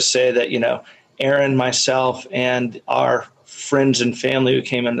also like to say that, Aaron, myself, and our friends and family who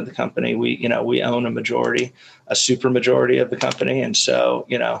came into the company, we own a super majority of the company. And so,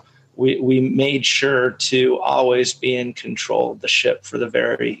 we made sure to always be in control of the ship for the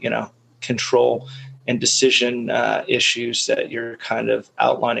very, control and decision issues that you're kind of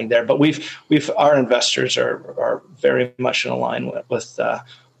outlining there. But our investors are very much in alignment with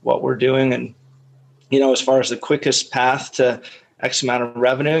what we're doing. And, as far as the quickest path to X amount of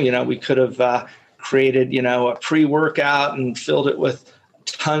revenue, we could have created, a pre-workout and filled it with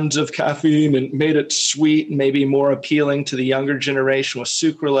tons of caffeine and made it sweet and maybe more appealing to the younger generation with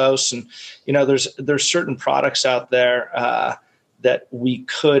sucralose. And, there's certain products out there that we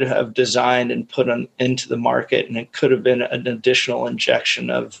could have designed and put into the market, and it could have been an additional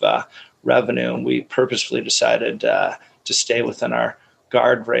injection of revenue. And we purposefully decided to stay within our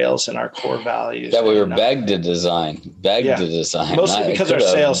guardrails and our core values. That we were begged to design. Mostly because our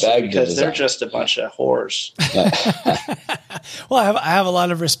sales, because they're just a bunch of whores. Well, I have a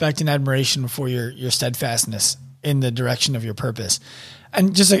lot of respect and admiration for your steadfastness in the direction of your purpose.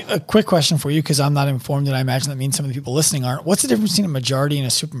 And just a quick question for you, because I'm not informed, and I imagine that means some of the people listening aren't. What's the difference between a majority and a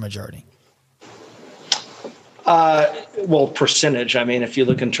supermajority? Well, percentage. If you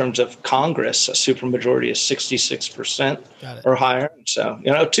look in terms of Congress, a supermajority is 66% or higher. So,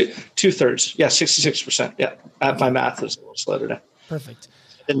 2/3. Yeah, 66%. Yeah. My math is a little slow today. Perfect.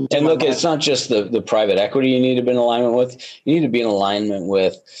 And look, it's not just the private equity you need to be in alignment with. You need to be in alignment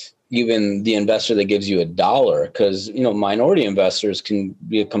with even the investor that gives you $1, because, minority investors can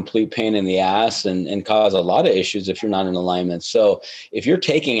be a complete pain in the ass and cause a lot of issues if you're not in alignment. So if you're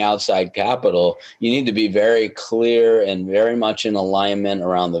taking outside capital, you need to be very clear and very much in alignment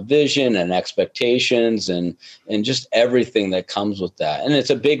around the vision and expectations and just everything that comes with that. And it's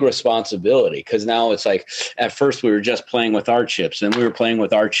a big responsibility, because now it's like, at first we were just playing with our chips, and we were playing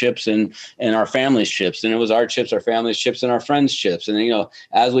with our chips and our family's chips, and it was our chips, our family's chips, and our friends' chips. And,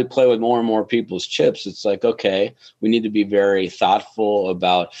 as we play with more and more people's chips, it's like, okay, we need to be very thoughtful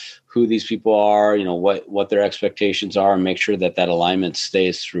about who these people are, what their expectations are, and make sure that alignment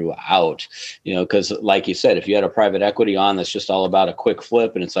stays throughout, because like you said, if you had a private equity on that's just all about a quick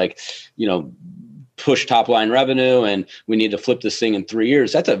flip, and it's like, push top line revenue and we need to flip this thing in 3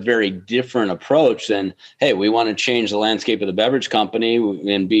 years, that's a very different approach than, hey, we want to change the landscape of the beverage company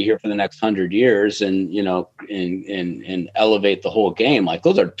and be here for the next 100 years and, and elevate the whole game. Like,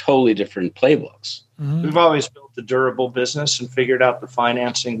 those are totally different playbooks. Mm-hmm. We've always built a durable business and figured out the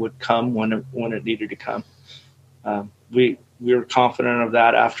financing would come when it needed to come. We were confident of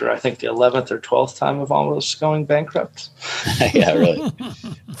that after, I think, the 11th or 12th time of almost going bankrupt. Yeah, really.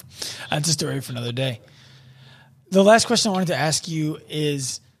 That's a story for another day. The last question I wanted to ask you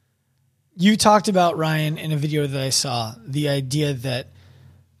is, you talked about, Ryan, in a video that I saw, the idea that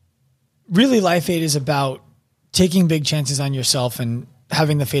really LIFEAID is about taking big chances on yourself and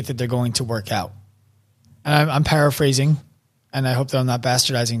having the faith that they're going to work out. And I'm paraphrasing, and I hope that I'm not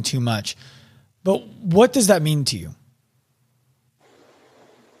bastardizing too much. But what does that mean to you?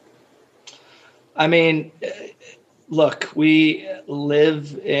 Look, we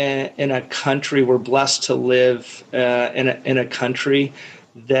live in a country, we're blessed to live in a country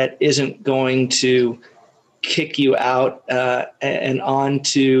that isn't going to kick you out and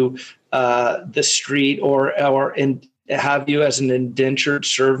onto the street or have you as an indentured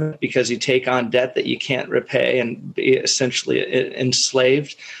servant because you take on debt that you can't repay and be essentially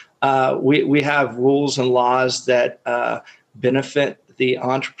enslaved. We have rules and laws that benefit the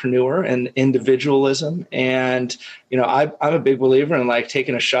entrepreneur and individualism. And, I'm a big believer in like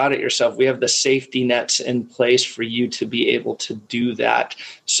taking a shot at yourself. We have the safety nets in place for you to be able to do that.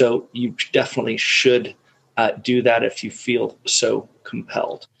 So you definitely should do that if you feel so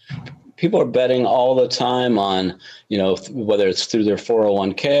compelled. People are betting all the time on, whether it's through their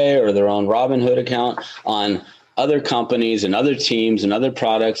 401k or their own Robinhood account, on other companies and other teams and other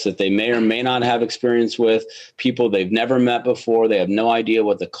products that they may or may not have experience with, people they've never met before. They have no idea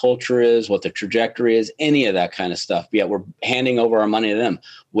what the culture is, what the trajectory is, any of that kind of stuff. Yet we're handing over our money to them.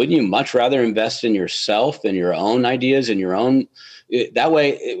 Wouldn't you much rather invest in yourself and your own ideas and your own, that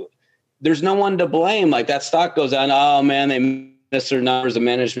way there's no one to blame. Like that stock goes down. Oh man, they missed their numbers. The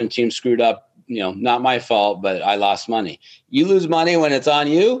management team screwed up. Not my fault, but I lost money. You lose money when it's on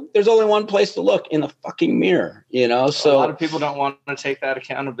you. There's only one place to look, in the fucking mirror, So a lot of people don't want to take that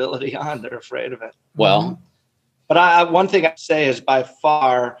accountability on. They're afraid of it. Well, but one thing I say is by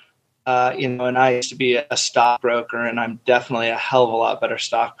far, and I used to be a stockbroker, and I'm definitely a hell of a lot better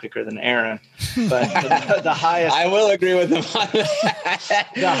stock picker than Aaron. But the highest, I will agree with him on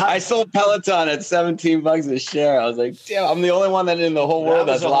that. I sold Peloton at $17 a share. I was like, damn, I'm the only one that in the whole world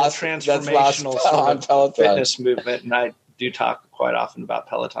that's lost transformational on Peloton fitness movement. And I do talk quite often about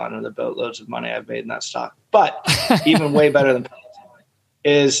Peloton and the boatloads of money I've made in that stock. But even way better than Peloton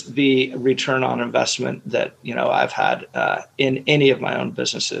is the return on investment that, I've had in any of my own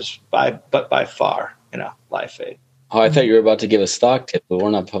businesses by far, LifeAid. Oh, I thought you were about to give a stock tip, but we're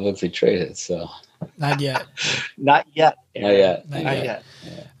not publicly traded. So Not yet. Not yet. Not yet. Not yet.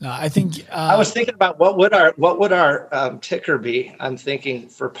 No, I think I was thinking about what would our ticker be? I'm thinking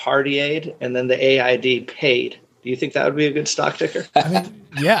for Party Aid and then the AID paid. Do you think that would be a good stock ticker? I mean,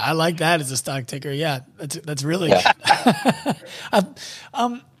 yeah, I like that as a stock ticker. Yeah, that's really good. I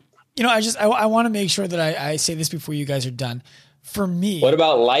want to make sure that I say this before you guys are done. For me, what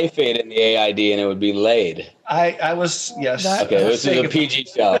about LifeAid in the AID, and it would be laid? I was yes. Okay, this is a PG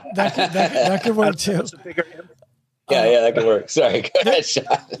show. That could work too. Yeah, that could work. Sorry, go ahead, Sean.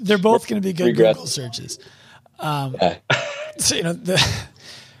 They're both going to be good Google searches. So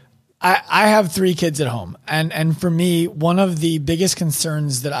I have 3 kids at home, and for me, one of the biggest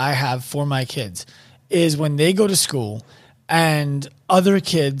concerns that I have for my kids is when they go to school and other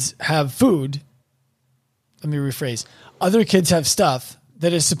kids have food. Let me rephrase. Other kids have stuff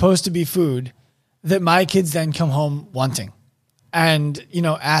that is supposed to be food that my kids then come home wanting and,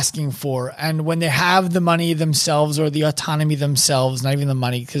 asking for. And when they have the money themselves or the autonomy themselves, not even the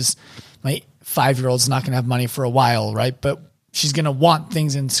money, because my 5-year-old's not going to have money for a while, right? But she's going to want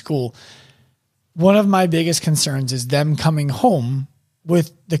things in school. One of my biggest concerns is them coming home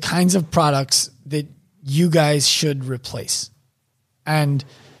with the kinds of products that you guys should replace. And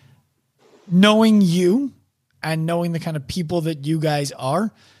knowing you and knowing the kind of people that you guys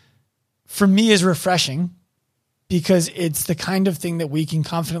are, for me, is refreshing because it's the kind of thing that we can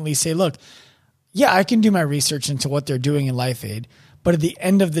confidently say, look, yeah, I can do my research into what they're doing in LifeAid, but at the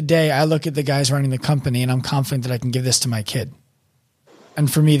end of the day, I look at the guys running the company and I'm confident that I can give this to my kid.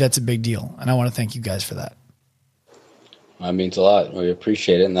 And for me, that's a big deal. And I want to thank you guys for that. That means a lot. We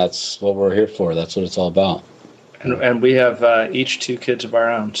appreciate it. And that's what we're here for. That's what it's all about. And we have each 2 kids of our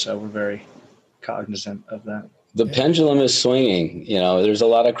own. So we're very cognizant of that. The pendulum is swinging. There's a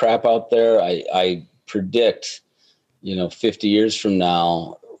lot of crap out there. I predict, 50 years from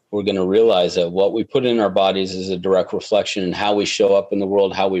now, we're going to realize that what we put in our bodies is a direct reflection in how we show up in the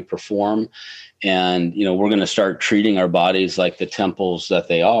world, how we perform. And, we're going to start treating our bodies like the temples that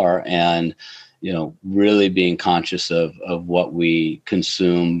they are and, really being conscious of what we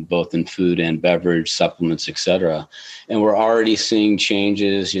consume, both in food and beverage, supplements, et cetera. And we're already seeing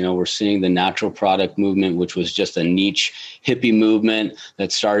changes. We're seeing the natural product movement, which was just a niche hippie movement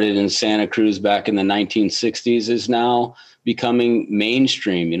that started in Santa Cruz back in the 1960s, is now becoming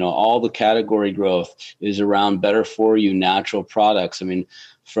mainstream. All the category growth is around better for you natural products. I mean,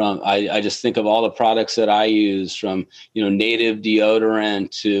 I just think of all the products that I use, from, native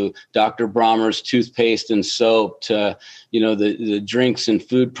deodorant to Dr. Brahmer's toothpaste and soap to, the drinks and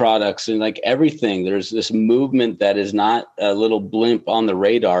food products and like everything. There's this movement that is not a little blimp on the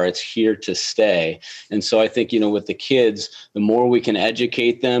radar. It's here to stay. And so I think, with the kids, the more we can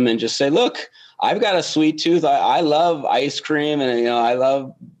educate them and just say, look, I've got a sweet tooth. I love ice cream and, I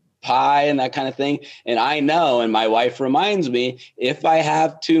love pie and that kind of thing. And I know, and my wife reminds me, if I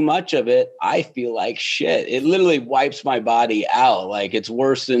have too much of it, I feel like shit. It literally wipes my body out. Like it's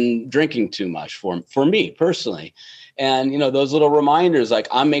worse than drinking too much for me personally. And, those little reminders, like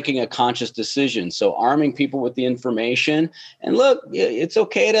I'm making a conscious decision. So arming people with the information and look, it's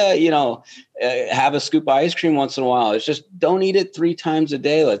okay to, have a scoop of ice cream once in a while. It's just don't eat it 3 times a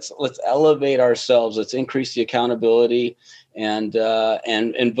day. Let's elevate ourselves. Let's increase the accountability and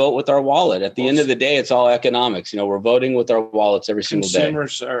vote with our wallet. At the end of the day, it's all economics. We're voting with our wallets every single day.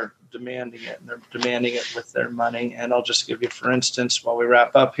 Consumers are demanding it, and they're demanding it with their money. And I'll just give you, for instance, while we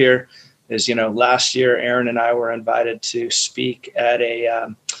wrap up here, is last year Aaron and I were invited to speak at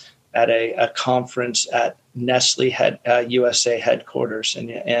a conference at Nestle USA headquarters,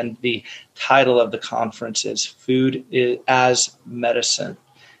 and the title of the conference is "Food as Medicine."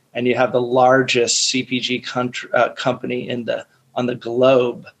 And you have the largest CPG company on the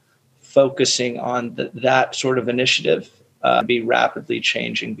globe focusing on that sort of initiative be rapidly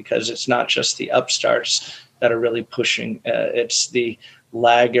changing, because it's not just the upstarts that are really pushing. It's the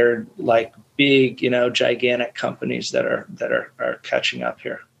laggard, like big, gigantic companies that are catching up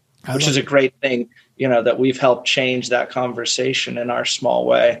here, which is a great thing, that we've helped change that conversation in our small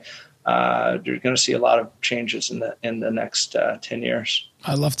way. You're going to see a lot of changes in the next 10 years.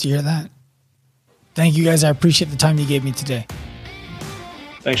 I'd love to hear that. Thank you, guys. I appreciate the time you gave me today.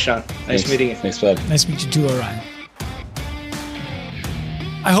 Thanks, Sean. Nice meeting you. Thanks, bud. Nice to meet you too, Orion.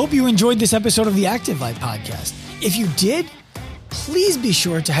 I hope you enjoyed this episode of the Active Life podcast. If you did, please be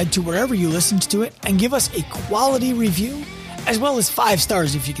sure to head to wherever you listened to it and give us a quality review, as well as 5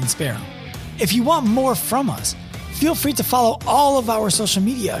 stars if you can spare them. If you want more from us, feel free to follow all of our social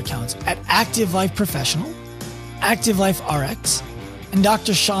media accounts at Active Life Professional, Active Life RX, and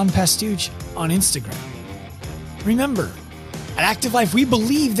Dr. Sean Pastuch on Instagram. Remember, at Active Life, we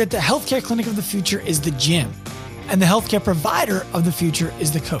believe that the healthcare clinic of the future is the gym, and the healthcare provider of the future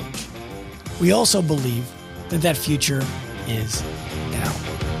is the coach. We also believe that future is